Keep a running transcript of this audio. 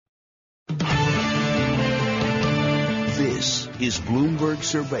is Bloomberg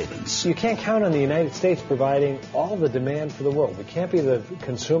Surveillance. You can't count on the United States providing all the demand for the world. We can't be the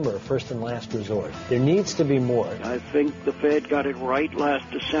consumer first and last resort. There needs to be more. I think the Fed got it right last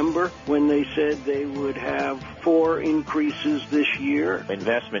December when they said they would have 4 increases this year.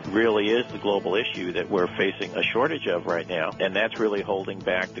 Investment really is the global issue that we're facing a shortage of right now, and that's really holding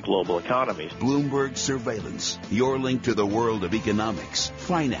back the global economies. Bloomberg Surveillance, your link to the world of economics,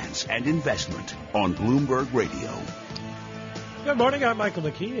 finance, and investment on Bloomberg Radio. Good morning, I'm Michael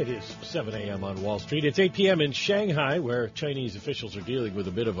McKee. It is 7 a.m. on Wall Street. It's 8 p.m. in Shanghai, where Chinese officials are dealing with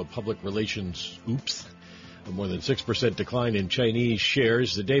a bit of a public relations oops. A more than 6% decline in Chinese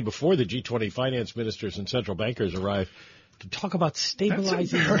shares the day before the G20 finance ministers and central bankers arrived to talk about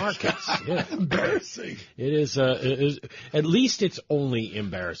stabilizing markets. Yeah. Embarrassing. It is, at least it's only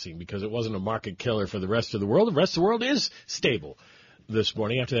embarrassing because it wasn't a market killer for the rest of the world. The rest of the world is stable this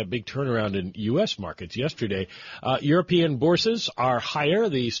morning after that big turnaround in U.S. markets yesterday. European bourses are higher.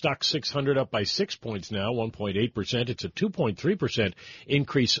 The stock 600 up by 6 points now, 1.8%. It's a 2.3%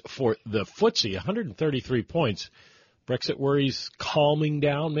 increase for the FTSE, 133 points. Brexit worries calming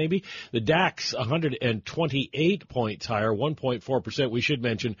down, maybe. The DAX, 128 points higher, 1.4%. We should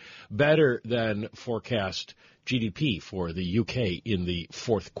mention better than forecast GDP for the UK in the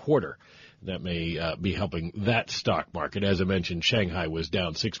fourth quarter. That may be helping that stock market. As I mentioned, Shanghai was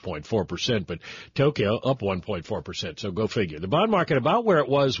down 6.4%, but Tokyo up 1.4%. So go figure. The bond market about where it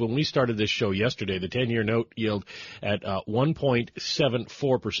was when we started this show yesterday. The 10-year note yield at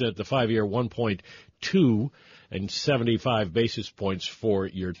 1.74%, the 5-year 1.2%, and 75 basis points for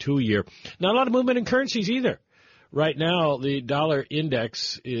your 2-year. Not a lot of movement in currencies either. Right now, the dollar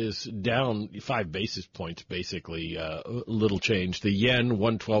index is down 5 basis points, basically, little change. The yen,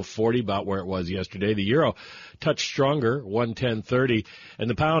 112.40, about where it was yesterday. The euro touched stronger, 110.30. And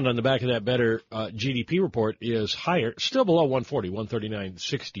the pound on the back of that better GDP report is higher, still below 140,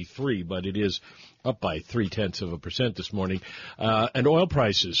 139.63, but it is up by 0.3% this morning. And oil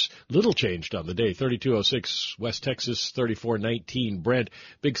prices, little changed on the day. 32.06 West Texas, 34.19 Brent.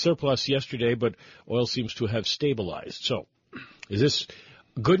 Big surplus yesterday, but oil seems to have stabilized. So is this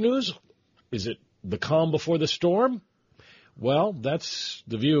good news? Is it the calm before the storm? Well, that's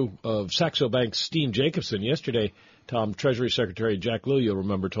the view of Saxobank's Steen Jacobsen yesterday. Tom, Treasury Secretary Jack Lew, you'll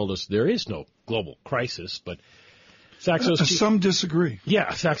remember, told us there is no global crisis, but some disagree.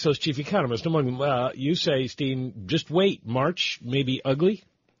 Yeah, Saxo's chief economist. Among them, you say, Steen, just wait. March may be ugly?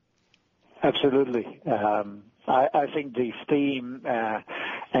 Absolutely. I think the theme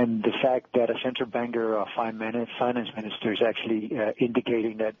and the fact that a central banker or finance minister is actually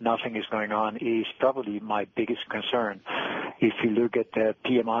indicating that nothing is going on is probably my biggest concern. If you look at the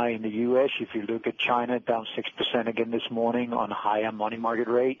PMI in the U.S., if you look at China, down 6% again this morning on higher money market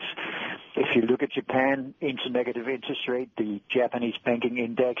rates. If you look at Japan into negative interest rate, the Japanese banking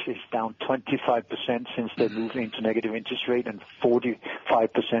index is down 25% since they moved into negative interest rate and 45%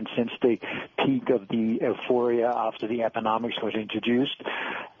 since the peak of the euphoria after the Abenomics was introduced.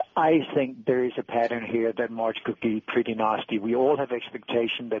 I think there is a pattern here that March could be pretty nasty. We all have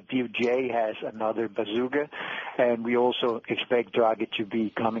expectation that BOJ has another bazooka, and we also expect Draghi to be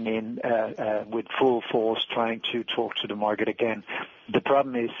coming in with full force trying to talk to the market again. The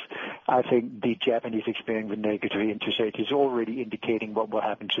problem is, I think the Japanese experience with negative interest rate is already indicating what will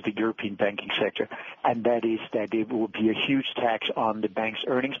happen to the European banking sector, and that is that it will be a huge tax on the bank's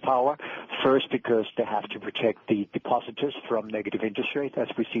earnings power, first because they have to protect the depositors from negative interest rate, as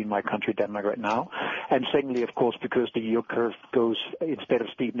we see in my country, Denmark, right now, and secondly, of course, because the yield curve goes, instead of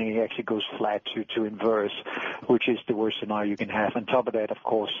steepening, it actually goes flat to inverse, which is the worst scenario you can have. On top of that, of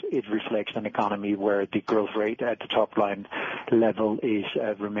course, it reflects an economy where the growth rate at the top line level is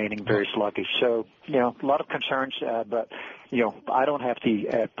remaining very sluggish. So, a lot of concerns, but, I don't have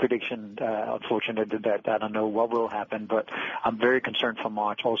the prediction, unfortunately, that I don't know what will happen, but I'm very concerned for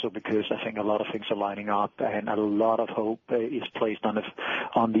March also because I think a lot of things are lining up and a lot of hope is placed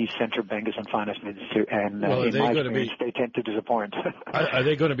on these central bankers and finance ministers, and in my experience, they tend to disappoint. Are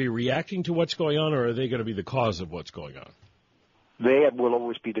they going to be reacting to what's going on, or are they going to be the cause of what's going on? They will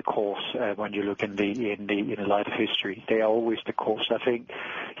always be the cause when you look in the light of history. They are always the cause. I think,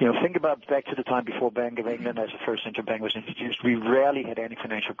 think about back to the time before Bank of England as the first central bank was introduced. We rarely had any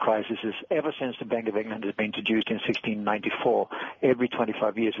financial crises ever since the Bank of England has been introduced in 1694. Every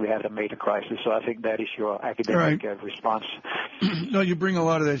 25 years we had a major crisis. So I think that is your academic response. No, you bring a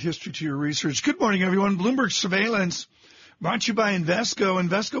lot of that history to your research. Good morning, everyone. Bloomberg Surveillance brought to you by Invesco.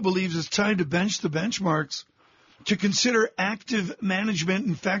 Invesco believes it's time to bench the benchmarks, to consider active management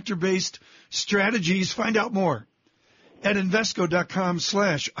and factor-based strategies. Find out more at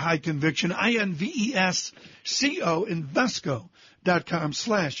Invesco.com/high conviction, INVESCO,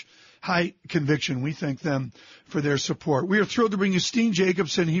 Invesco.com/high conviction. We thank them for their support. We are thrilled to bring you Steen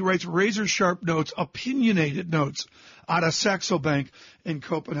Jacobsen. He writes razor-sharp notes, opinionated notes out of Saxobank in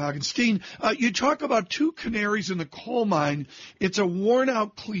Copenhagen. Steen, you talk about two canaries in the coal mine. It's a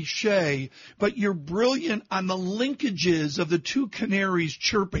worn-out cliche, but you're brilliant on the linkages of the two canaries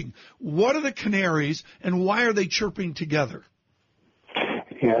chirping. What are the canaries, and why are they chirping together?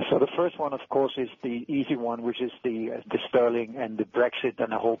 Yeah, so the first one, of course, is the easy one, which is the sterling and the Brexit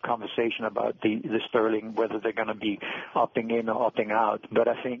and the whole conversation about the sterling, whether they're going to be opting in or opting out. But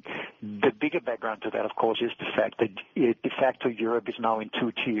I think the bigger background to that, of course, is the fact that de facto Europe is now in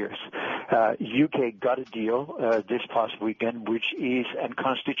two tiers. UK got a deal this past weekend, which is and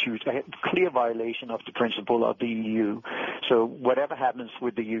constitutes a clear violation of the principle of the EU. So whatever happens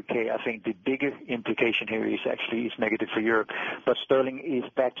with the UK, I think the bigger implication here is actually negative for Europe. But sterling is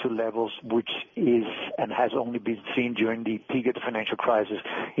back to levels which is and has only been seen during the peak of the financial crisis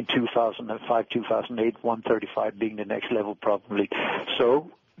in 2005, 2008, 135 being the next level probably.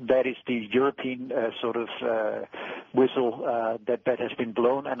 So that is the European sort of whistle that has been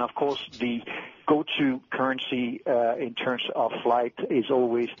blown. And, of course, the go-to currency in terms of flight is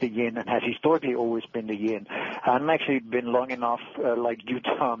always the yen and has historically always been the yen. I've actually been long enough, like you,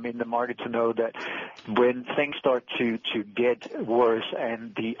 Tom, in the market to know that when things start to get worse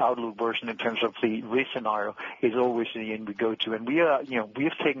and the outlook worsen in terms of the risk scenario is always the yen we go to. And we have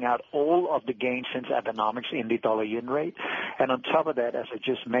taken out all of the gains since Abenomics in the dollar-yen rate. And on top of that, as I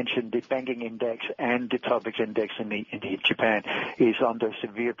just mentioned, the banking index and the topics index in Japan is under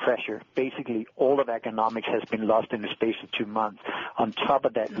severe pressure. Basically, all of economics has been lost in the space of 2 months. On top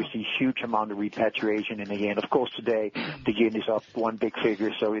of that, we see huge amount of repatriation in the yen. Of course, today the yen is up one big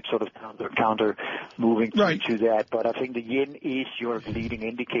figure, so it's sort of counter moving to that. But I think the yen is your leading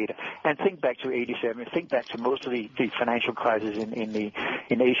indicator. And think back to '87. Think back to most of the financial crisis in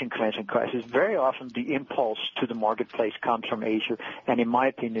Asian financial crisis. Very often the impulse to the marketplace comes from Asia, and in my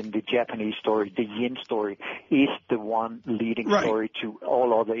opinion, the Japanese story, the yen story, is the one leading story to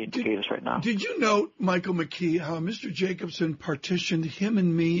all other indicators right now. Did you note, Michael McKee, how Mr. Jacobsen partitioned him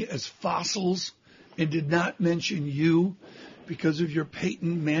and me as fossils and did not mention you because of your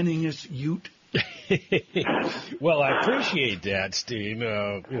Peyton Manningist ute? Well, I appreciate that, Steen.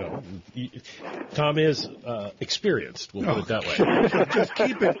 Tom is experienced. We'll put it that way. Just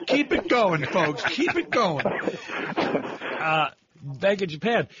keep it going, folks. Keep it going. Bank of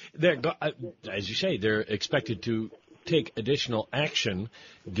Japan, as you say, they're expected to take additional action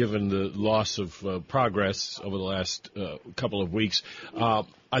given the loss of progress over the last couple of weeks. Are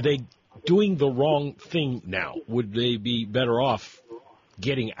they doing the wrong thing now? Would they be better off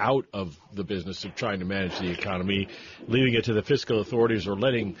getting out of the business of trying to manage the economy, leaving it to the fiscal authorities, or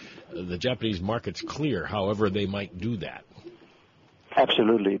letting the Japanese markets clear, however they might do that?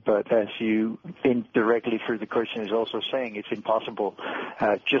 Absolutely, but as you indirectly through the question is also saying, it's impossible.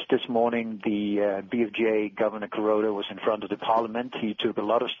 Just this morning, the BOJ Governor Kuroda was in front of the Parliament. He took a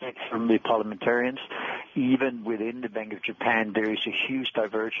lot of stick from the parliamentarians. Even within the Bank of Japan, there is a huge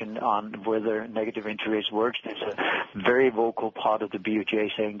diversion on whether negative interest works. There's a very vocal part of the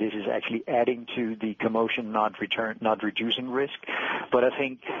BOJ saying this is actually adding to the commotion, not reducing risk. But I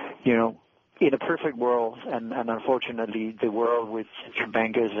think, in a perfect world, and unfortunately the world with central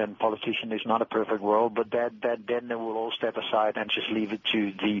bankers and politicians is not a perfect world, but then they will all step aside and just leave it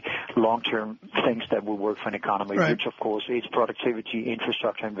to the long-term things that will work for an economy, which of course is productivity,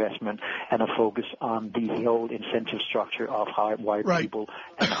 infrastructure investment, and a focus on the whole incentive structure of how white people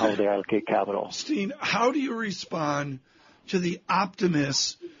and how they allocate capital. Steen, how do you respond to the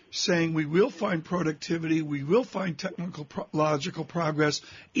optimists saying we will find productivity, we will find technological progress,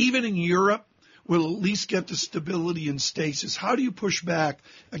 even in Europe, we'll at least get to stability and stasis? How do you push back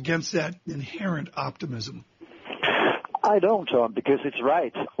against that inherent optimism? I don't, Tom, because it's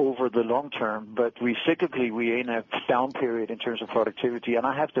right over the long term, but cyclically we're in a down period in terms of productivity, and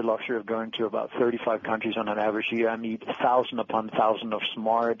I have the luxury of going to about 35 countries on an average year. I meet 1,000 upon 1,000 of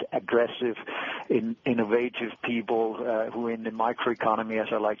smart, aggressive, innovative people who in the microeconomy, as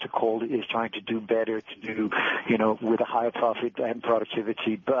I like to call it, is trying to do better, to do, with a higher profit and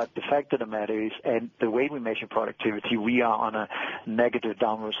productivity. But the fact of the matter is, and the way we measure productivity, we are on a negative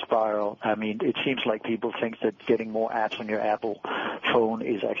downward spiral. I mean, it seems like people think that getting more apps on your Apple phone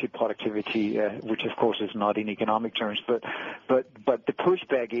is actually productivity, which of course is not in economic terms. But the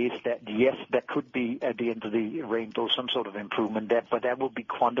pushback is that yes, that could be at the end of the rainbow some sort of improvement. But that will be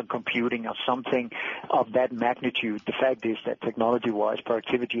quantum computing or something anything of that magnitude, the fact is that technology-wise,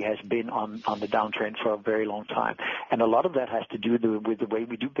 productivity has been on the downtrend for a very long time. And a lot of that has to do with the way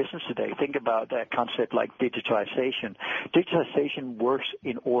we do business today. Think about a concept like digitalization. Digitalization works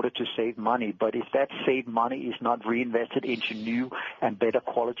in order to save money, but if that saved money is not reinvested into new and better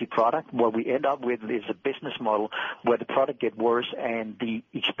quality product, what we end up with is a business model where the product gets worse and the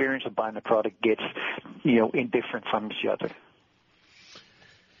experience of buying the product gets, indifferent from each other.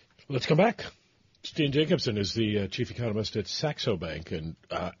 Let's come back. Steen Jacobsen is the chief economist at Saxobank, and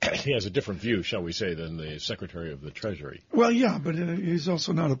he has a different view, shall we say, than the Secretary of the Treasury. Well, yeah, but he's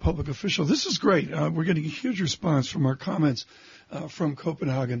also not a public official. This is great. We're getting a huge response from our comments from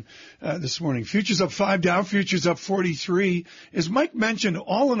Copenhagen this morning. Futures up 5, Dow futures up 43. As Mike mentioned,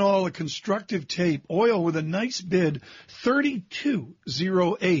 all in all, a constructive tape. Oil with a nice bid,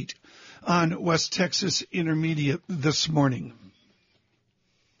 32.08 on West Texas Intermediate this morning.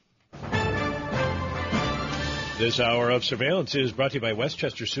 This hour of surveillance is brought to you by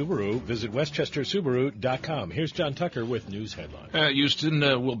Westchester Subaru. Visit westchestersubaru.com. Here's John Tucker with news headlines. Houston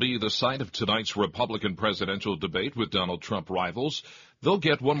will be the site of tonight's Republican presidential debate with Donald Trump rivals. They'll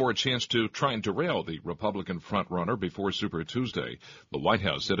get one more chance to try and derail the Republican frontrunner before Super Tuesday. The White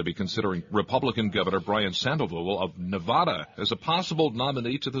House said to be considering Republican Governor Brian Sandoval of Nevada as a possible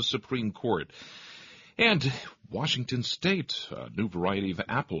nominee to the Supreme Court. And Washington State, a new variety of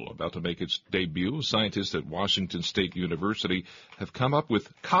apple about to make its debut. Scientists at Washington State University have come up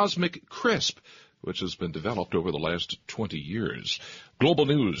with Cosmic Crisp, which has been developed over the last 20 years. Global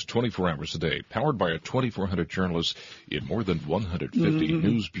news 24 hours a day, powered by our 2,400 journalists in more than 150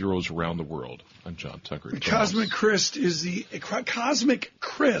 news bureaus around the world. I'm John Tucker. Cosmic Crisp is the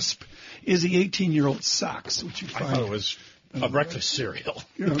 18-year-old socks, which you find. I thought it was a breakfast cereal.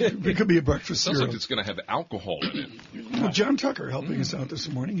 It could be a breakfast cereal. Sounds like it's going to have alcohol in it. Well, John Tucker helping us out this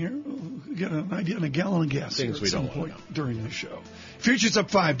morning here. We'll get an idea on a gallon of gas here at some point during the show. Futures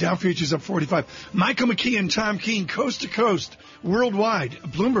up 5, Dow futures up 45. Michael McKee and Tom Keene, coast to coast, worldwide,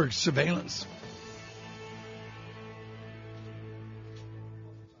 Bloomberg Surveillance.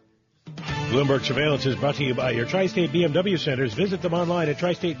 Bloomberg Surveillance is brought to you by your Tri-State BMW centers. Visit them online at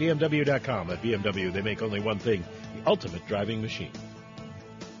tristatebmw.com. At BMW, they make only one thing, the ultimate driving machine.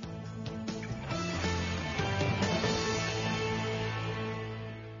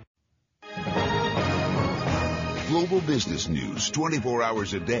 Global business news 24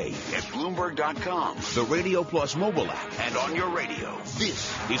 hours a day at Bloomberg.com, the Radio Plus mobile app, and on your radio. This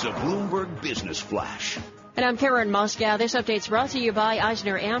is a Bloomberg Business Flash. And I'm Karen Moscow. This update's brought to you by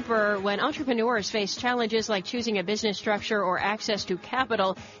EisnerAmper. When entrepreneurs face challenges like choosing a business structure or access to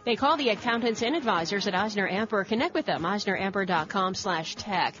capital, they call the accountants and advisors at EisnerAmper. Connect with them,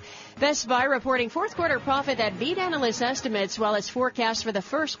 EisnerAmper.com/tech. Best Buy reporting fourth quarter profit that beat analysts' estimates while its forecast for the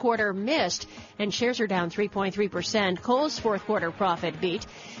first quarter missed, and shares are down 3.3%. Kohl's fourth quarter profit beat.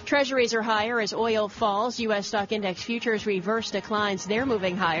 Treasuries are higher as oil falls. U.S. stock index futures reverse declines. They're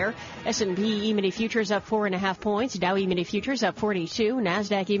moving higher. S&P E-mini futures up 4.5 points. Dow E-mini futures up 42.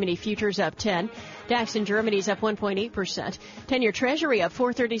 NASDAQ E-mini futures up 10. DAX in Germany's up 1.8%. 10-year Treasury up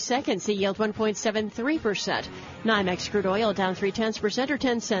 4/32. The yield 1.73%. NYMEX crude oil down 0.3% or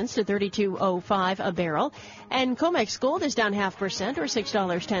 10 cents to $32.05 a barrel. And COMEX gold is down 0.5% or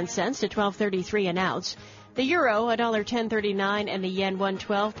 $6.10 to $12.33 an ounce. The euro, $1.1039, and the yen,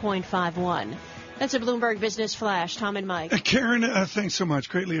 112.51. That's a Bloomberg Business Flash. Tom and Mike. Karen, thanks so much.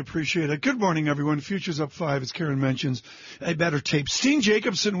 Greatly appreciate it. Good morning, everyone. Futures up 5, as Karen mentions. A better tape. Steen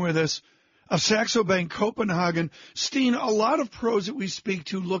Jacobsen with us of Saxobank Copenhagen. Steen, a lot of pros that we speak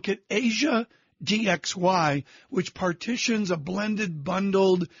to look at Asia DXY, which partitions a blended,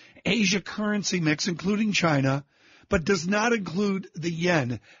 bundled Asia currency mix, including China, but does not include the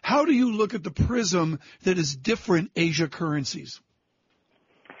yen. How do you look at the prism that is different Asia currencies?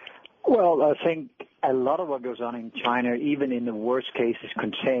 Well, I think a lot of what goes on in China, even in the worst case, is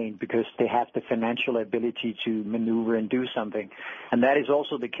contained because they have the financial ability to maneuver and do something. And that is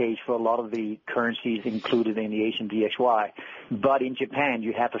also the case for a lot of the currencies included in the Asian DXY. But in Japan,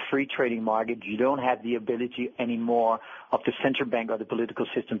 you have a free trading market. You don't have the ability anymore of the central bank or the political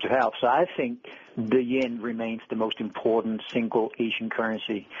system to help. So I think the yen remains the most important single Asian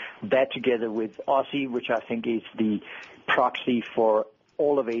currency. That together with Aussie, which I think is the proxy for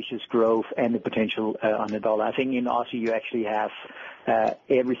all of Asia's growth and the potential on the dollar. I think in Aussie you actually have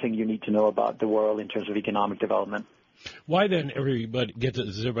everything you need to know about the world in terms of economic development. Why then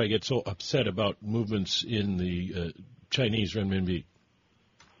does everybody get so upset about movements in the Chinese renminbi?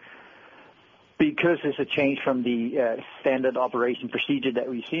 Because it's a change from the standard operation procedure that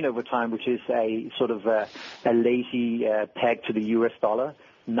we've seen over time, which is a sort of a lazy peg to the U.S. dollar.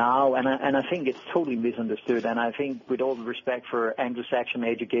 now, and I think it's totally misunderstood, and I think with all the respect for Anglo-Saxon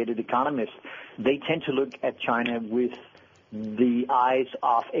educated economists, they tend to look at China with the eyes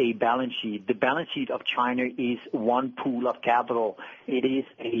of a balance sheet. The balance sheet of China is one pool of capital. It is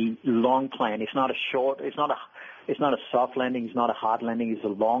a long plan. It's not a soft landing, it's not a hard landing, it's a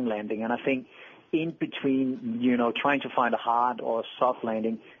long landing. And I think in between, trying to find a hard or a soft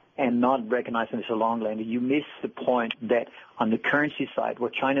landing and not recognizing it's a long landing, you miss the point that on the currency side,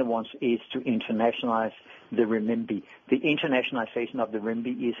 what China wants is to internationalize the renminbi. The internationalization of the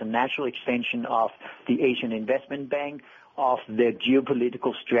renminbi is a natural extension of the Asian Investment Bank, of their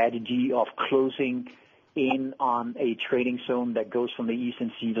geopolitical strategy of closing in on a trading zone that goes from the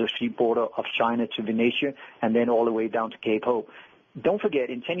eastern sea border of China to Venetia and then all the way down to Cape Hope. Don't forget,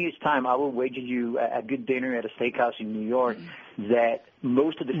 in 10 years' time, I will wager you a good dinner at a steakhouse in New York that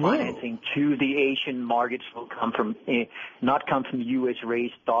most of the financing to the Asian markets will come from not come from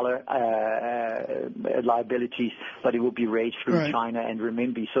U.S.-raised dollar liabilities, but it will be raised through China and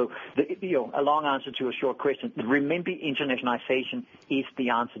renminbi. So, a long answer to a short question. The renminbi internationalization is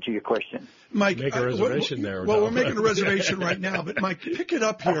the answer to your question. Mike, make a reservation there. Well, we're making a reservation right now, but Mike, pick it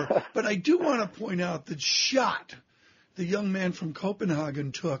up here. But I do want to point out that shot the young man from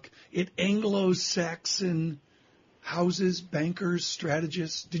Copenhagen took at Anglo-Saxon houses, bankers,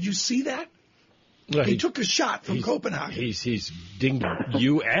 strategists. Did you see that? No, he took a shot from Copenhagen. He's dinged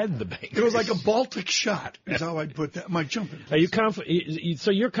you and the bankers. It was like a Baltic shot, is how I'd put that. Mike, jump in. Are you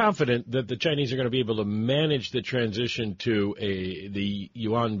so you're confident that the Chinese are going to be able to manage the transition to the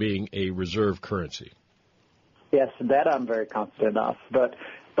yuan being a reserve currency? Yes, that I'm very confident of.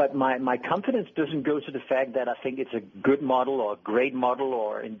 But my confidence doesn't go to the fact that I think it's a good model or a great model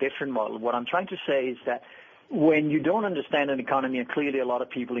or a indifferent model. What I'm trying to say is that when you don't understand an economy, and clearly a lot of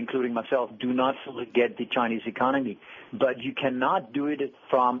people, including myself, do not fully get the Chinese economy, but you cannot do it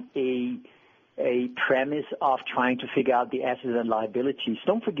from a premise of trying to figure out the assets and liabilities.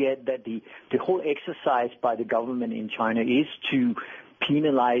 Don't forget that the whole exercise by the government in China is to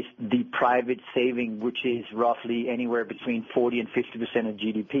penalize the private saving, which is roughly anywhere between 40 and 50% of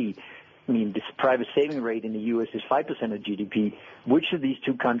GDP. I mean, this private saving rate in the U.S. is 5% of GDP. Which of these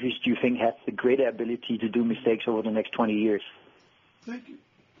two countries do you think has the greater ability to do mistakes over the next 20 years? Thank you.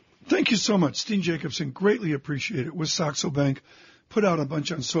 Thank you so much. Steen Jacobsen, greatly appreciate it. With Saxobank, put out a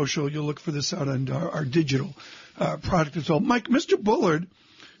bunch on social. You'll look for this out on our digital product as well. Mike, Mr. Bullard,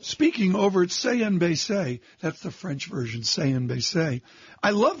 speaking over at CNBC, that's the French version, CNBC. I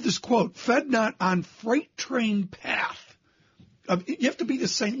love this quote, Fed not on freight train path. You have to be the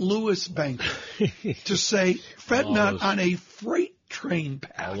St. Louis banker to say Fed not on a freight train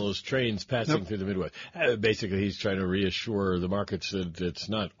path. All those trains passing through the Midwest. Basically, he's trying to reassure the markets that it's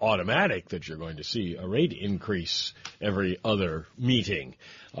not automatic that you're going to see a rate increase every other meeting.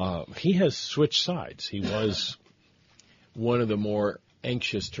 He has switched sides. He was one of the more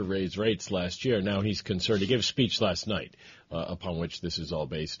anxious to raise rates last year. Now he's concerned. He gave a speech last night upon which this is all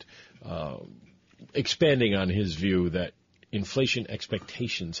based, expanding on his view that inflation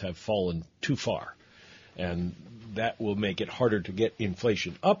expectations have fallen too far, and that will make it harder to get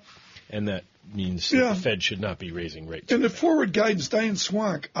inflation up, and that means the Fed should not be raising rates. And the forward guidance, Diane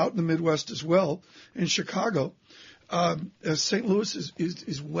Swank, out in the Midwest as well, in Chicago. St. Louis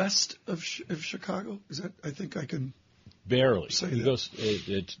is west of Chicago. Is that? I think I can barely say he that. Goes.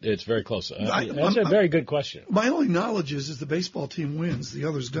 It's very close. That's a very good question. My only knowledge is the baseball team wins, the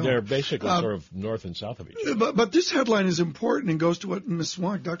others don't. They're basically sort of north and south of each other. But this headline is important and goes to what Ms.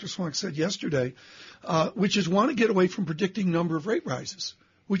 Swank, Dr. Swank, said yesterday, which is want to get away from predicting number of rate rises.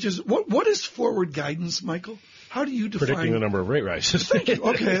 Which is what is forward guidance, Michael? How do you define predicting the number of rate rises? Thank you.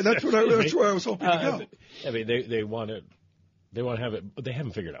 Okay, that's where I was hoping to go. I mean, they want to have it, but they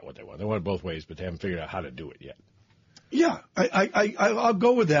haven't figured out what they want. They want it both ways, but they haven't figured out how to do it yet. Yeah, I'll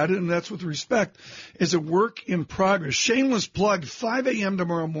go with that, and that's with respect. Is a work in progress. Shameless plug, 5 a.m.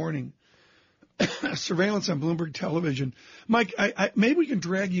 tomorrow morning. Surveillance on Bloomberg Television. Mike, maybe we can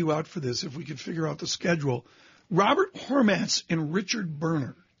drag you out for this if we can figure out the schedule. Robert Hormats and Richard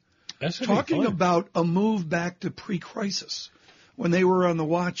Berner talking about a move back to pre-crisis when they were on the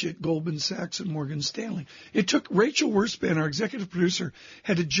watch at Goldman Sachs and Morgan Stanley. It took Rachel Wurspan, our executive producer,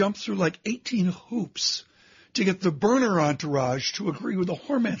 had to jump through like 18 hoops to get the Berner entourage to agree with the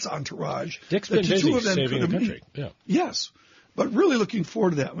Hormats entourage. Dick's been busy saving the country. Yeah. Yes, but really looking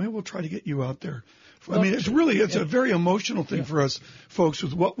forward to that. Maybe we'll try to get you out there. I mean, it's a very emotional thing for us folks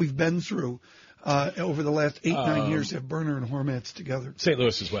with what we've been through over the last 8-9 years to have Berner and Hormats together. St.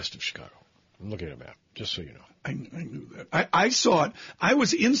 Louis is west of Chicago. I'm looking at a map, just so you know. I knew that. I saw it. I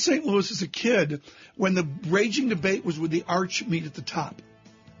was in St. Louis as a kid when the raging debate was would the arch meet at the top.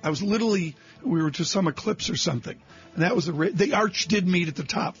 we were to some eclipse or something. And that was the arch did meet at the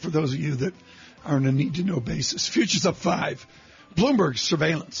top, for those of you that are on a need-to-know basis. Futures up 5. Bloomberg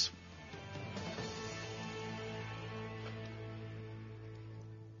Surveillance.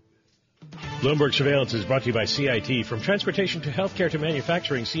 Bloomberg Surveillance is brought to you by CIT. From transportation to healthcare to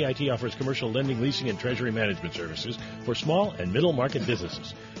manufacturing, CIT offers commercial lending, leasing, and treasury management services for small and middle market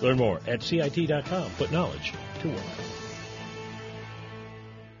businesses. Learn more at CIT.com. Put knowledge to work.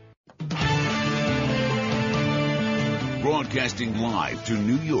 Broadcasting live to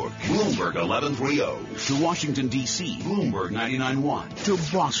New York, Bloomberg 1130. To Washington, D.C., Bloomberg 99.1. To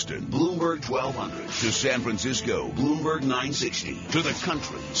Boston, Bloomberg 1200. To San Francisco, Bloomberg 960. To the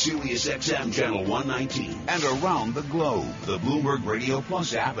country, Sirius XM Channel 119. And around the globe, the Bloomberg Radio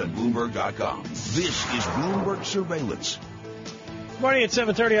Plus app and Bloomberg.com. This is Bloomberg Surveillance. Morning at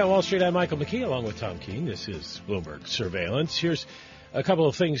 7:30 on Wall Street. I'm Michael McKee along with Tom Keene. This is Bloomberg Surveillance. Here's a couple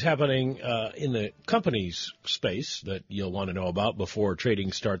of things happening in the company's space that you'll want to know about before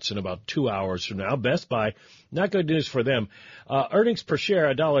trading starts in about 2 hours from now. Best Buy, not good news for them. Earnings per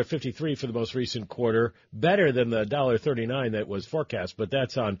share, $1.53 for the most recent quarter, better than the $1.39 that was forecast, but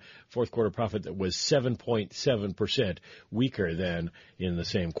that's on fourth quarter profit that was 7.7% weaker than in the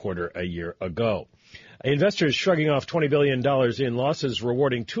same quarter a year ago. Investors shrugging off $20 billion in losses,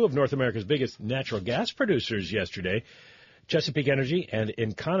 rewarding two of North America's biggest natural gas producers yesterday. Chesapeake Energy and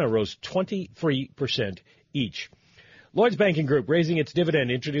Encana rose 23% each. Lloyds Banking Group raising its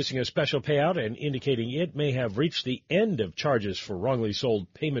dividend, introducing a special payout, and indicating it may have reached the end of charges for wrongly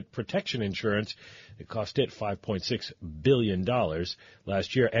sold payment protection insurance. It cost it $5.6 billion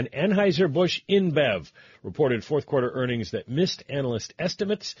last year. And Anheuser-Busch InBev reported fourth quarter earnings that missed analyst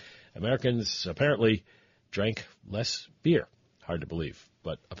estimates. Americans apparently drank less beer. Hard to believe,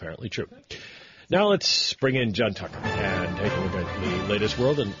 but apparently true. Now let's bring in John Tucker and take a look at the latest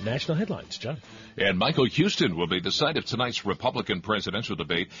world and national headlines. John. And Michael Houston will be the site of tonight's Republican presidential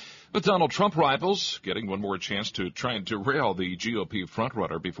debate, with Donald Trump rivals getting one more chance to try and derail the GOP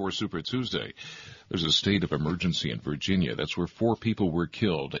frontrunner before Super Tuesday. There's a state of emergency in Virginia. That's where 4 people were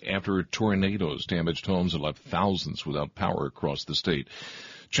killed after tornadoes damaged homes and left thousands without power across the state.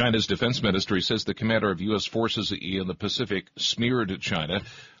 China's defense ministry says the commander of U.S. forces in the Pacific smeared China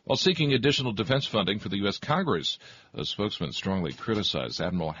while seeking additional defense funding for the U.S. Congress. A spokesman strongly criticized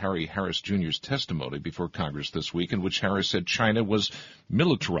Admiral Harry Harris Jr.'s testimony before Congress this week, in which Harris said China was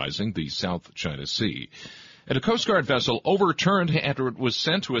militarizing the South China Sea. And a Coast Guard vessel overturned after it was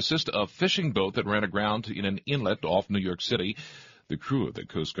sent to assist a fishing boat that ran aground in an inlet off New York City. The crew of the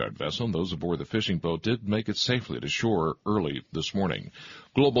Coast Guard vessel and those aboard the fishing boat did make it safely to shore early this morning.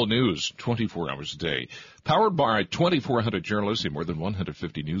 Global news, 24 hours a day. Powered by 2,400 journalists in more than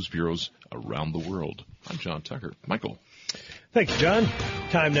 150 news bureaus around the world. I'm John Tucker. Michael. Thank you, John.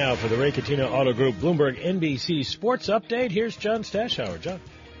 Time now for the Ray Catino Auto Group Bloomberg NBC Sports Update. Here's John Stashauer. John.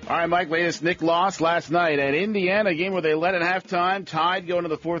 All right, Mike, latest Nick loss last night at Indiana, a game where they led at halftime, tied going to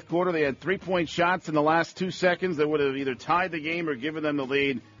the fourth quarter. They had 3-point shots in the last 2 seconds that would have either tied the game or given them the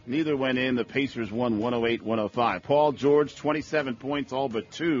lead. Neither went in. The Pacers won 108-105. Paul George, 27 points, all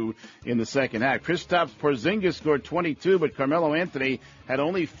but 2 in the second half. Kristaps Porzingis scored 22, but Carmelo Anthony had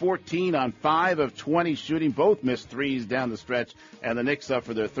only 14 on 5 of 20 shooting. Both missed threes down the stretch, and the Knicks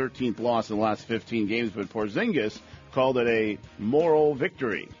suffered their 13th loss in the last 15 games, but Porzingis called it a moral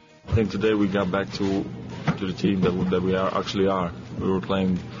victory. I think today we got back to the team that we actually are. We were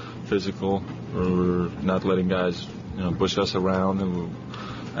playing physical. We were not letting guys push us around,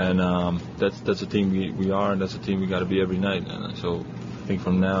 and that's a team we are, and that's a team we got to be every night. And so I think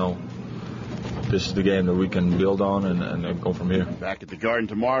from now, this is the game that we can build on and go from here. Back at the Garden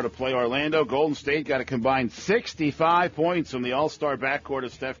tomorrow to play Orlando. Golden State got a combined 65 points from the all-star backcourt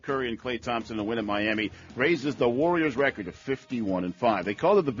of Steph Curry and Klay Thompson. A win at Miami raises the Warriors' record to 51-5. They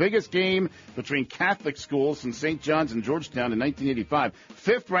called it the biggest game between Catholic schools since St. John's and Georgetown in 1985.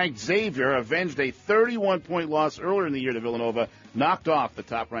 Fifth-ranked Xavier avenged a 31-point loss earlier in the year to Villanova, knocked off the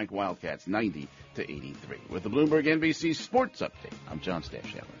top-ranked Wildcats 90-83. With the Bloomberg NBC Sports Update, I'm John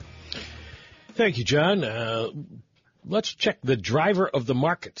Stashauer. Thank you, John. Let's check the driver of the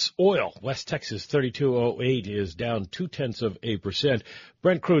markets. Oil, West Texas 32.08 is down 0.2%.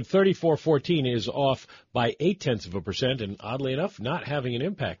 Brent crude 34.14 is off by 0.8%, and oddly enough, not having an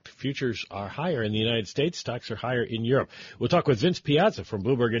impact. Futures are higher in the United States. Stocks are higher in Europe. We'll talk with Vince Piazza from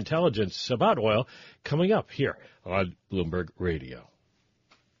Bloomberg Intelligence about oil coming up here on Bloomberg Radio.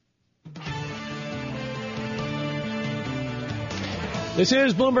 This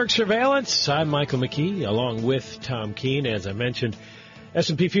is Bloomberg Surveillance. I'm Michael McKee, along with Tom Keene. As I mentioned,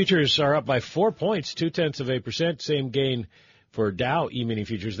 S&P futures are up by 4 points, 0.2%. Same gain For Dow E-mini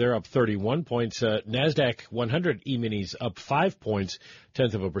futures, they're up 31 points. NASDAQ 100 E-minis up 5 points,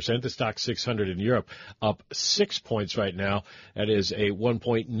 0.1%. The stock 600 in Europe up 6 points right now. That is a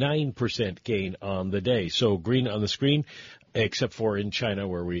 1.9% gain on the day. So green on the screen, except for in China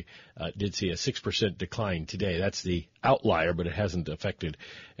where we did see a 6% decline today. That's the outlier, but it hasn't affected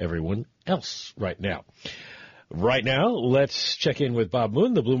everyone else right now. Right now, let's check in with Bob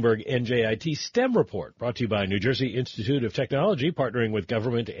Moon, the Bloomberg NJIT STEM report, brought to you by New Jersey Institute of Technology, partnering with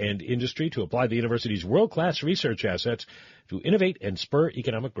government and industry to apply the university's world-class research assets to innovate and spur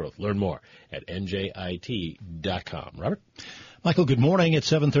economic growth. Learn more at njit.com. Robert? Michael, good morning.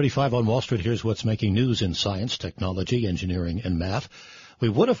 It's 7:35 on Wall Street. Here's what's making news in science, technology, engineering, and math. We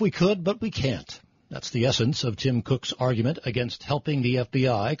would if we could, but we can't. That's the essence of Tim Cook's argument against helping the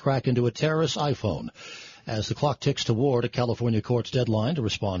FBI crack into a terrorist's iPhone. As the clock ticks toward a California court's deadline to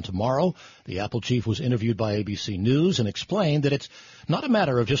respond tomorrow, the Apple chief was interviewed by ABC News and explained that it's not a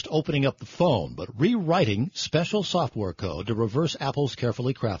matter of just opening up the phone, but rewriting special software code to reverse Apple's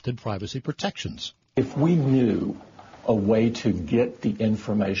carefully crafted privacy protections. If we knew a way to get the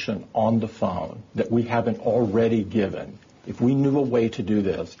information on the phone that we haven't already given, if we knew a way to do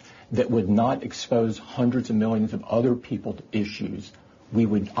this that would not expose hundreds of millions of other people to issues, we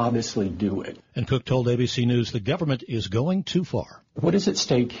would obviously do it. And Cook told ABC News the government is going too far. What is at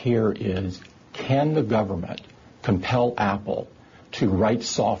stake here is, can the government compel Apple to write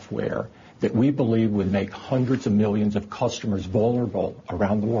software that we believe would make hundreds of millions of customers vulnerable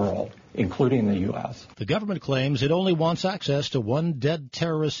around the world, including the U.S.? The government claims it only wants access to one dead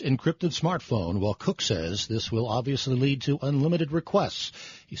terrorist encrypted smartphone, while Cook says this will obviously lead to unlimited requests.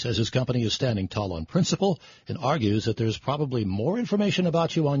 He says his company is standing tall on principle and argues that there's probably more information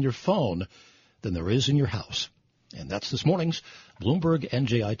about you on your phone than there is in your house. And that's this morning's Bloomberg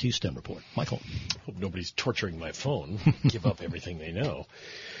NJIT STEM report. Michael. Hope nobody's torturing my phone. Give up everything they know.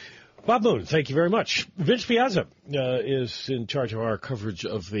 Bob Moon, thank you very much. Vince Piazza is in charge of our coverage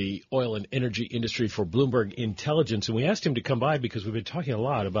of the oil and energy industry for Bloomberg Intelligence, and we asked him to come by because we've been talking a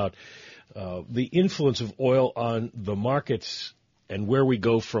lot about the influence of oil on the markets and where we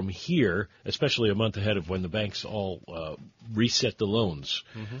go from here, especially a month ahead of when the banks all reset the loans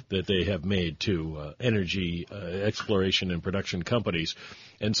that they have made to energy exploration and production companies.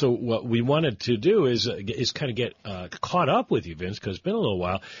 And so what we wanted to do is kind of get caught up with you, Vince, because it's been a little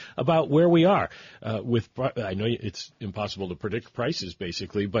while, about where we are. I know it's impossible to predict prices,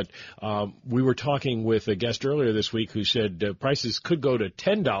 basically, but we were talking with a guest earlier this week who said prices could go to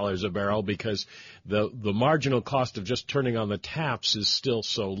 $10 a barrel because the marginal cost of just turning on the taps is still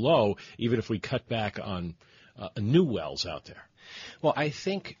so low, even if we cut back on new wells out there. Well, I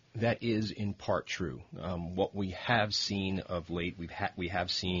think that is in part true. What we have seen of late, we have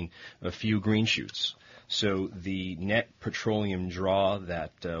seen a few green shoots. So the net petroleum draw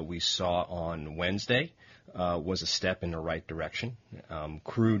that we saw on Wednesday was a step in the right direction.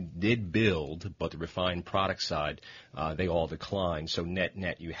 Crude did build, but the refined product side, they all declined. So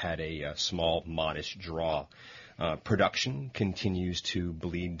net, you had a small, modest draw. Production continues to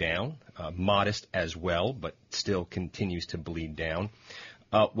bleed down, modest as well, but still continues to bleed down.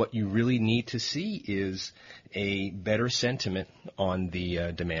 What you really need to see is a better sentiment on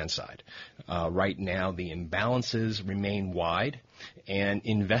the demand side. Right now, the imbalances remain wide, and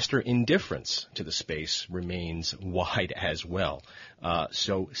investor indifference to the space remains wide as well.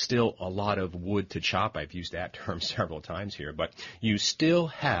 So still a lot of wood to chop. I've used that term several times here, but you still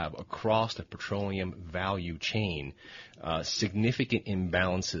have across the petroleum value chain significant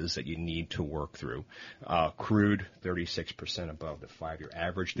imbalances that you need to work through. Crude, 36% above the 5-year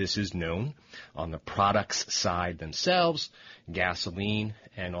average. This is known. On the products side themselves, gasoline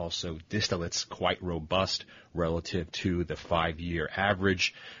and also distillates quite robust relative to the 5-year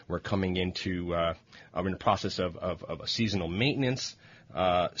average. We're coming into, in the process of a seasonal maintenance.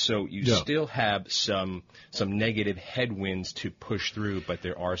 So you still have some negative headwinds to push through, but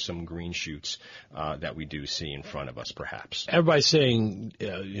there are some green shoots that we do see in front of us, perhaps. Everybody's saying,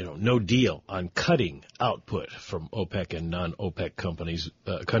 no deal on cutting output from OPEC and non-OPEC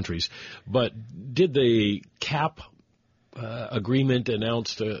countries. But did the cap agreement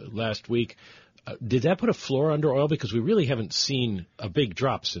announced last week, did that put a floor under oil? Because we really haven't seen a big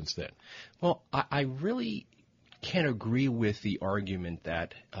drop since then. Well, I really can't agree with the argument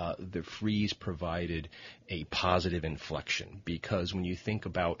that the freeze provided a positive inflection, because when you think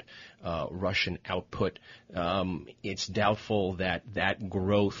about Russian output, it's doubtful that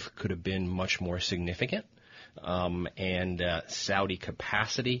growth could have been much more significant. and Saudi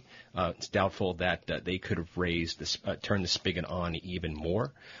capacity. It's doubtful that they could have turned the spigot on even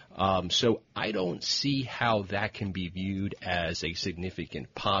more. So I don't see how that can be viewed as a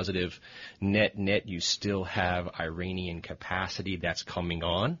significant positive. Net, you still have Iranian capacity that's coming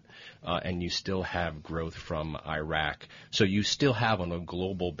on, and you still have growth from Iraq. So you still have, on a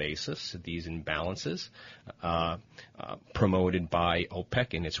global basis, these imbalances promoted by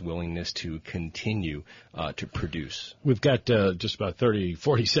OPEC and its willingness to continue to produce. We've got just about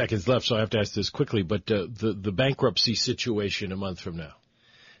 40 seconds left, so I have to ask this quickly, but the bankruptcy situation a month from now.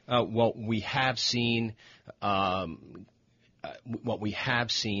 What we have seen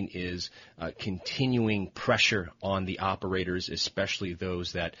is continuing pressure on the operators, especially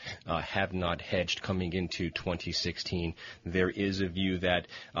those that have not hedged coming into 2016. There is a view that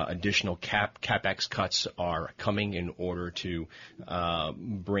additional capex cuts are coming in order to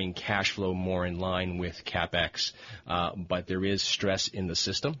bring cash flow more in line with capex, but there is stress in the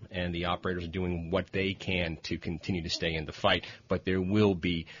system, and the operators are doing what they can to continue to stay in the fight, but there will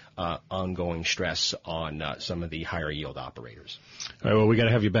be ongoing stress on some of the higher yield operators. All right, well, we got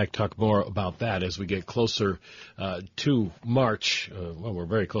to have you back to talk more about that as we get closer to March. Well, we're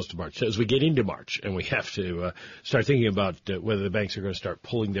very close to March. As we get into March, and we have to start thinking about whether the banks are going to start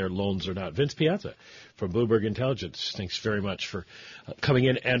pulling their loans or not. Vince Piazza from Bloomberg Intelligence, thanks very much for coming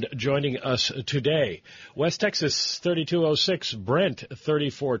in and joining us today. West Texas, 3206, Brent,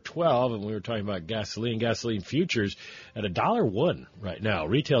 3412, and we were talking about gasoline futures at $1.01 right now.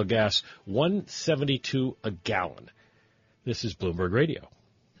 Retail gas, $1.72 a gallon. This is Bloomberg Radio.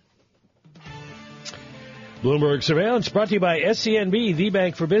 Bloomberg Surveillance brought to you by SCNB. The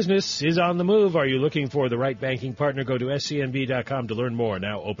bank for business is on the move. Are you looking for the right banking partner? Go to scnb.com to learn more.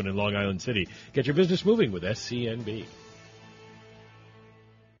 Now open in Long Island City. Get your business moving with SCNB.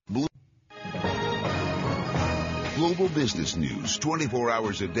 Global business news 24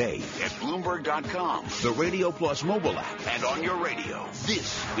 hours a day at Bloomberg.com, the Radio Plus mobile app, and on your radio.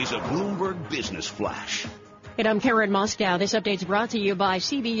 This is a Bloomberg Business Flash. And I'm Karen Moskow. This update's brought to you by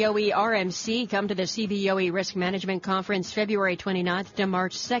CBOE RMC. Come to the CBOE Risk Management Conference February 29th to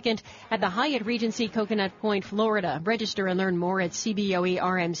March 2nd at the Hyatt Regency Coconut Point, Florida. Register and learn more at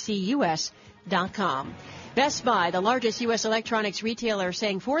CBOERMCUS.com. Best Buy, the largest U.S. electronics retailer,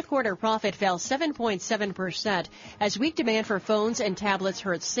 saying fourth quarter profit fell 7.7% as weak demand for phones and tablets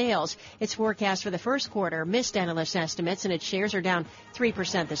hurt sales. Its forecast for the first quarter missed analyst estimates, and its shares are down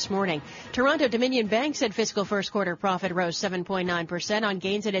 3% this morning. Toronto Dominion Bank said fiscal first quarter profit rose 7.9% on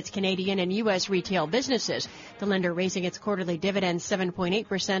gains in its Canadian and U.S. retail businesses. The lender raising its quarterly dividend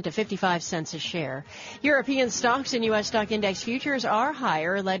 7.8% to 55 cents a share. European stocks and U.S. stock index futures are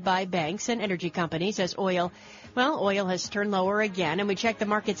higher, led by banks and energy companies as oil has turned lower again, and we check the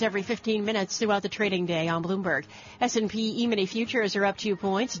markets every 15 minutes throughout the trading day on Bloomberg. S&P E-mini futures are up 2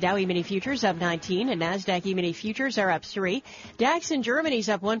 points, Dow E-mini futures up 19, and NASDAQ E-mini futures are up 3. DAX in Germany's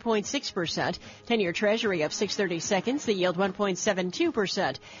up 1.6%, 10-year Treasury up 6/30 seconds, the yield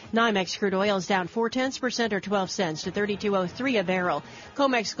 1.72%. NYMEX crude oil is down 0.4% or 12 cents to $32.03 a barrel.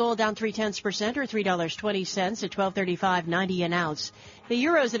 COMEX gold down 0.3% or $3.20 to $12.35.90 an ounce. The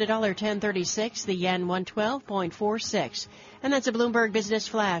euro's at $1.1036, the yen 112.46. And that's a Bloomberg Business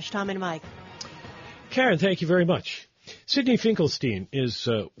Flash. Tom and Mike. Karen, thank you very much. Sidney Finkelstein is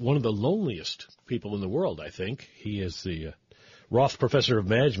one of the loneliest people in the world, I think. He is the Roth Professor of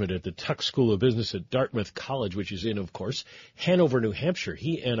Management at the Tuck School of Business at Dartmouth College, which is in, of course, Hanover, New Hampshire.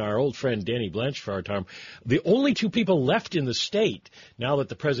 He and our old friend Danny Blanchard are the only two people left in the state now that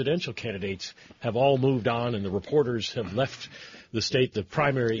the presidential candidates have all moved on and the reporters have left the state. The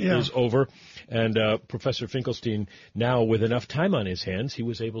primary is over. And Professor Finkelstein, now with enough time on his hands, he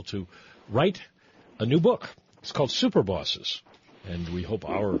was able to write a new book. It's called Superbosses. And we hope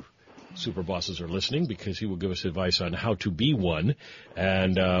our Superbosses are listening, because he will give us advice on how to be one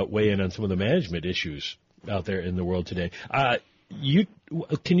and weigh in on some of the management issues out there in the world today.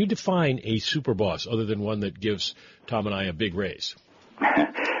 Can you define a superboss other than one that gives Tom and I a big raise?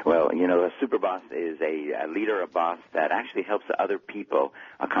 Well, a superboss is a leader, a boss that actually helps other people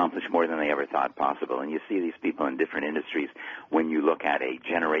accomplish more than they ever thought possible. And you see these people in different industries when you look at a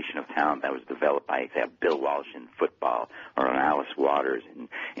generation of talent that was developed by, say, Bill Walsh in football or an Alice Waters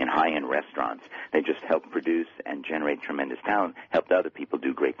in high-end restaurants. They just help produce and generate tremendous talent, helped other people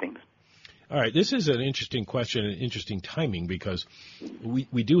do great things. All right, this is an interesting question and interesting timing, because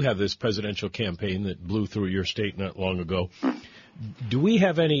we do have this presidential campaign that blew through your state not long ago. Do we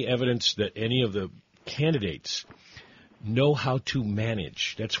have any evidence that any of the candidates know how to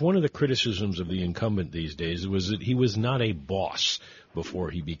manage. That's one of the criticisms of the incumbent these days, was that he was not a boss before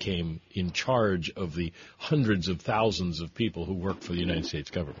he became in charge of the hundreds of thousands of people who work for the United States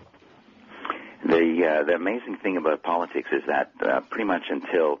government. The amazing thing about politics is that pretty much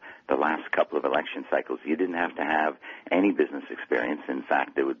until the last couple of election cycles, you didn't have to have any business experience. In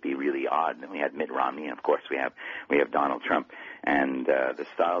fact, it would be really odd. And we had Mitt Romney, and of course we have Donald Trump, and the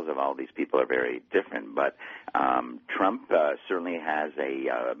styles of all these people are very different. But Trump certainly has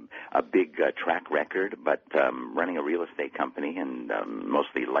a big track record, but running a real estate company and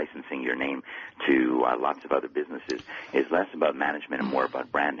mostly licensing your name to lots of other businesses is less about management and more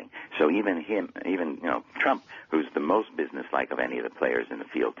about branding. So even Trump, who's the most businesslike of any of the players in the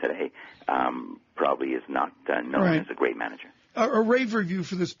field today, probably is not known as a great manager. A rave review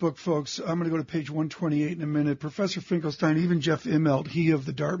for this book, folks. I'm going to go to page 128 in a minute. Professor Finkelstein, even Jeff Immelt, he of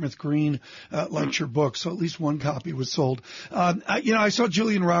the Dartmouth Green, liked your book, so at least one copy was sold. I saw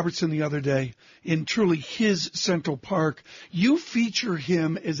Julian Robertson the other day in truly his Central Park. You feature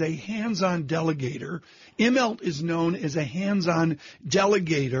him as a hands-on delegator. Immelt is known as a hands-on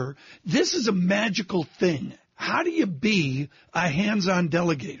delegator. This is a magical thing. How do you be a hands-on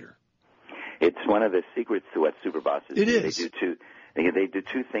delegator? It's one of the secrets to what Superbosses do. It is. They do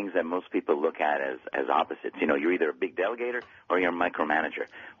two things that most people look at as opposites. You're either a big delegator or you're a micromanager.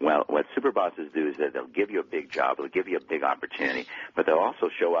 Well, what Superbosses do is that they'll give you a big job, they'll give you a big opportunity, but they'll also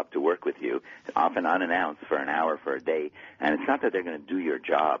show up to work with you, often unannounced, for an hour, for a day. And it's not that they're going to do your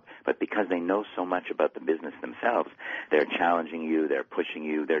job, but because they know so much about the business themselves, they're challenging you, they're pushing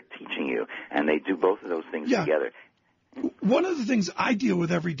you, they're teaching you, and they do both of those things together. One of the things I deal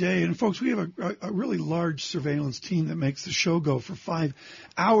with every day, and folks, we have a really large surveillance team that makes the show go for 5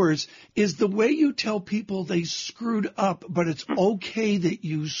 hours, is the way you tell people they screwed up, but it's okay that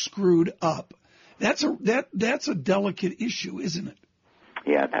you screwed up. That's a delicate issue, isn't it?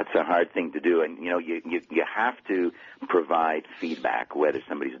 Yeah, that's a hard thing to do, and you have to provide feedback whether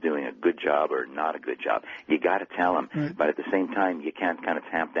somebody's doing a good job or not a good job. You got to tell them, but at the same time, you can't kind of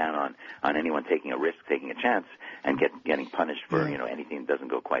tamp down on anyone taking a risk, taking a chance, and getting punished for anything that doesn't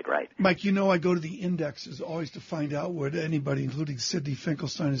go quite right. Mike, I go to the indexes always to find out what anybody, including Sidney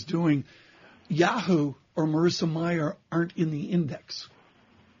Finkelstein, is doing. Yahoo or Marissa Mayer aren't in the index.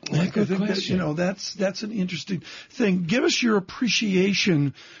 I think that, that's an interesting thing. Give us your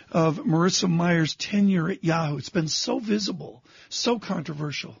appreciation of Marissa Mayer's tenure at Yahoo. It's been so visible, so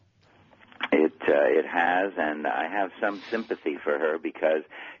controversial. It has, and I have some sympathy for her because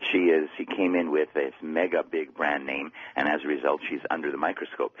she came in with this mega big brand name, and as a result, she's under the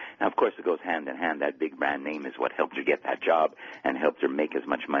microscope. Now, of course, it goes hand in hand. That big brand name is what helped her get that job and helped her make as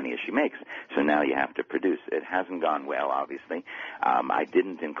much money as she makes. So now you have to produce. It hasn't gone well, obviously. I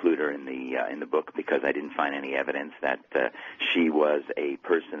didn't include her in the book because I didn't find any evidence that she was a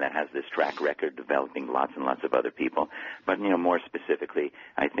person that has this track record developing lots and lots of other people. But more specifically,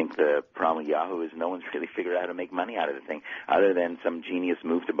 I think the problem with Yahoo is no one's really figured out how to make money out of the thing, other than some genius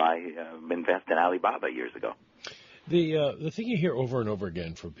move to invest in Alibaba years ago. The thing you hear over and over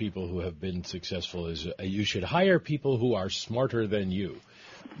again from people who have been successful is you should hire people who are smarter than you.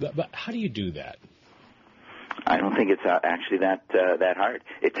 But how do you do that? I don't think it's actually that hard.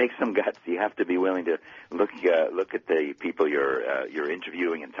 It takes some guts. You have to be willing to look at the people you're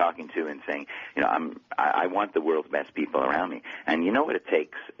interviewing and talking to and saying, I want the world's best people around me. And you know what it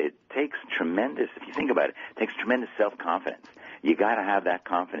takes? It takes tremendous, if you think about it, tremendous self-confidence. You got to have that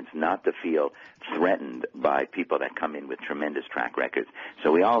confidence not to feel threatened by people that come in with tremendous track records.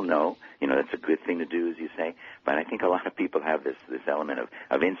 So we all know, that's a good thing to do, as you say, but I think a lot of people have this element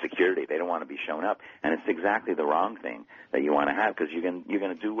of insecurity. They don't want to be shown up, and it's exactly the wrong thing that you want to have because you're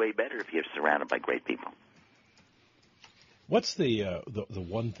going to do way better if you're surrounded by great people. What's the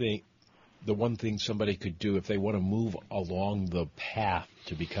one thing somebody could do if they want to move along the path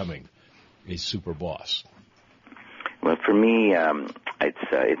to becoming a super boss? Well, for me,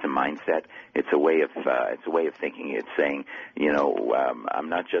 it's a mindset. It's a way of thinking. It's saying, I'm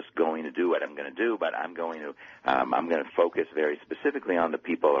not just going to do what I'm going to do, but I'm going to focus very specifically on the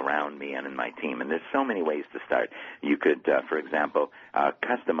people around me and in my team. And there's so many ways to start. You could, for example,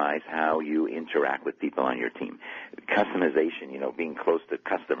 customize how you interact with people on your team. Customization, being close to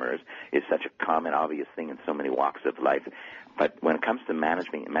customers is such a common, obvious thing in so many walks of life. But when it comes to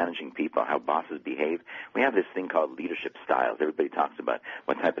managing people, how bosses behave, we have this thing called leadership styles. Everybody talks about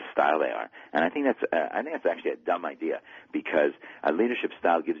what type of style they are, and I think that's actually a dumb idea because a leadership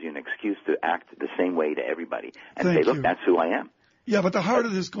style gives you an excuse to act the same way to everybody and say, look, that's who I am. Yeah, but the heart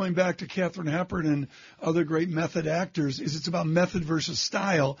of this, going back to Katharine Hepburn and other great method actors, is it's about method versus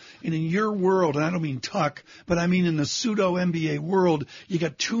style. And in your world, and I don't mean Tuck, but I mean in the pseudo-MBA world, you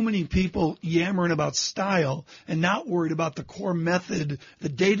got too many people yammering about style and not worried about the core method, the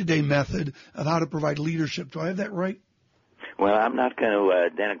day-to-day method of how to provide leadership. Do I have that right? Well, I'm not going to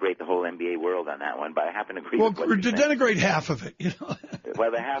denigrate the whole MBA world on that one, but I happen to agree with what you're saying. Denigrate half of it, you know. Well,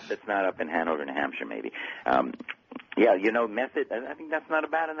 the half that's not up in Hanover, New Hampshire, maybe. Method, I think that's not a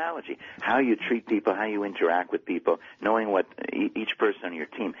bad analogy. How you treat people, how you interact with people, knowing what each person on your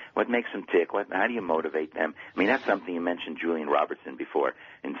team, what makes them tick, how do you motivate them? I mean, that's something you mentioned Julian Robertson before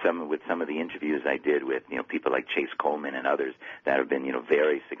with some of the interviews I did with, people like Chase Coleman and others that have been,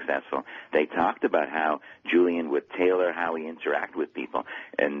 very successful. They talked about how Julian would tailor how he interacted with people.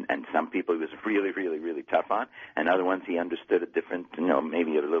 And some people he was really, really, really tough on, and other ones he understood a different,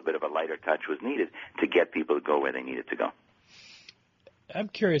 maybe a little bit of a lighter touch was needed to get people to go where they needed to go. I'm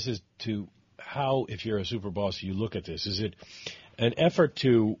curious as to how, if you're a super boss, you look at this. Is it an effort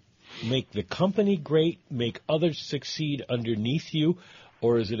to make the company great, make others succeed underneath you,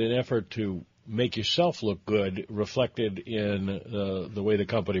 or is it an effort to make yourself look good, reflected in the way the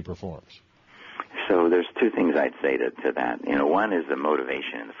company performs? So there's two things I'd say to that. One is the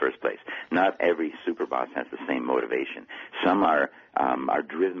motivation in the first place. Not every super boss has the same motivation. Some are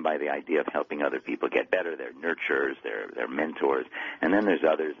driven by the idea of helping other people get better. They're nurturers, they're mentors. And then there's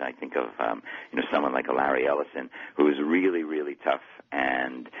others. I think of someone like a Larry Ellison, who is really, really tough.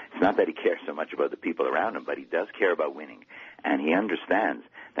 And it's not that he cares so much about the people around him, but he does care about winning. And he understands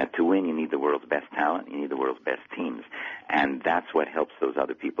that to win, you need the world's best talent, you need the world's best teams, and that's what helps those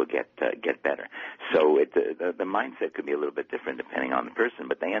other people get better. So the mindset could be a little bit different depending on the person,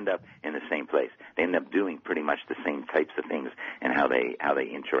 but they end up in the same place. They end up doing pretty much the same types of things and how they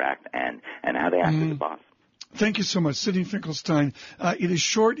interact and how they act as a boss. Thank you so much, Steen Finkelstein. It is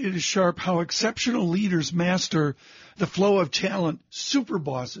short, it is sharp, how exceptional leaders master the flow of talent. Super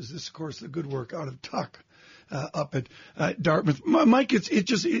bosses. This, of course, the good work out of Tuck. Up at Dartmouth. Mike,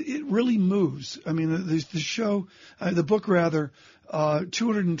 it really moves. I mean, the show, the book rather,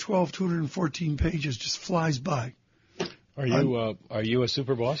 212, 214 pages just flies by. Are you a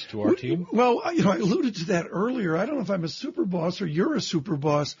super boss to our team? Well, I alluded to that earlier. I don't know if I'm a super boss or you're a super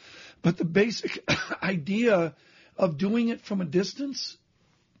boss, but the basic idea of doing it from a distance,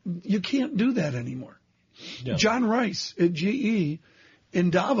 you can't do that anymore. No. John Rice at GE in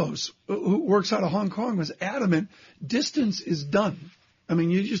Davos, who works out of Hong Kong, was adamant, distance is done. I mean,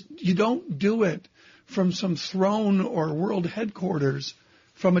 you don't do it from some throne or world headquarters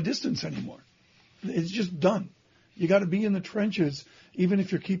from a distance anymore. It's just done. You got to be in the trenches, even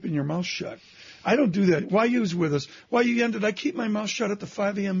if you're keeping your mouth shut. I don't do that. Why you's with us? Did I keep my mouth shut at the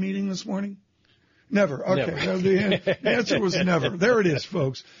 5 a.m. meeting this morning? Never. Okay. Never. The answer was never. There it is,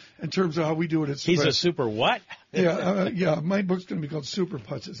 folks, in terms of how we do it at Space. He's a super what? Yeah. My book's going to be called Super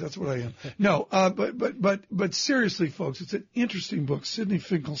Putzes. That's what I am. No, but seriously, folks, it's an interesting book. Sydney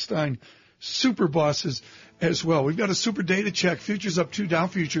Finkelstein, Super Bosses as well. We've got a super data check. Futures up 2, Dow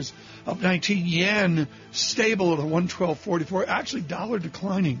futures up 19. Yen stable at a 112.44. Actually, dollar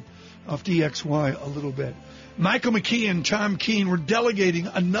declining off DXY a little bit. Michael McKee and Tom Keene, we're delegating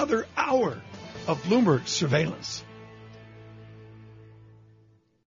another hour of Bloomberg Surveillance.